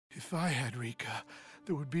If I had Rika,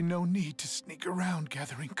 there would be no need to sneak around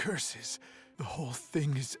gathering curses. The whole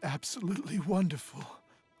thing is absolutely wonderful.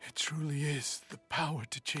 It truly is the power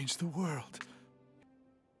to change the world.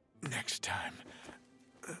 Next time,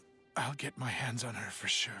 I'll get my hands on her for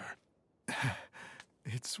sure.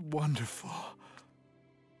 It's wonderful.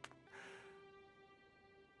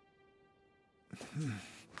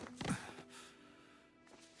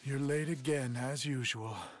 You're late again, as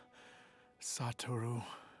usual, Satoru.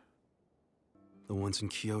 The ones in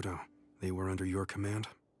Kyoto, they were under your command?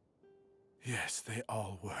 Yes, they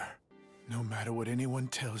all were. No matter what anyone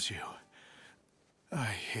tells you. I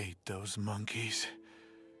hate those monkeys.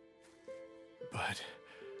 But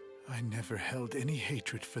I never held any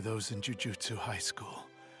hatred for those in Jujutsu High School.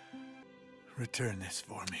 Return this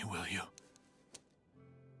for me, will you?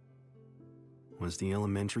 Was the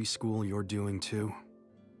elementary school you're doing too?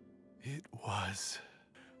 It was.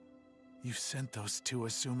 You sent those two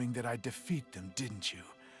assuming that I'd defeat them, didn't you?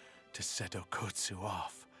 To set Okotsu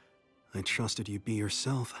off. I trusted you'd be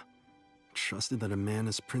yourself. Trusted that a man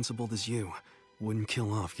as principled as you wouldn't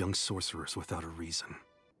kill off young sorcerers without a reason.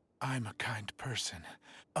 I'm a kind person,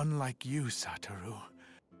 unlike you, Satoru.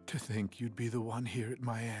 To think you'd be the one here at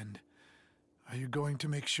my end. Are you going to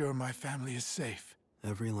make sure my family is safe?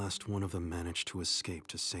 Every last one of them managed to escape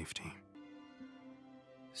to safety.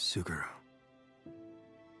 Suguru.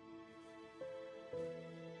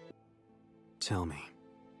 Tell me,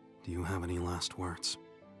 do you have any last words?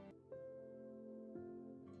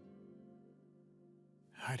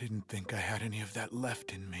 I didn't think I had any of that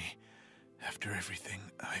left in me, after everything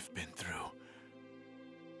I've been through.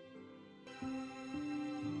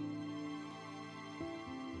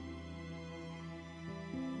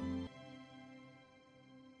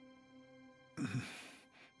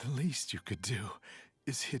 The least you could do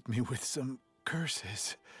is hit me with some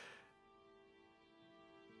curses.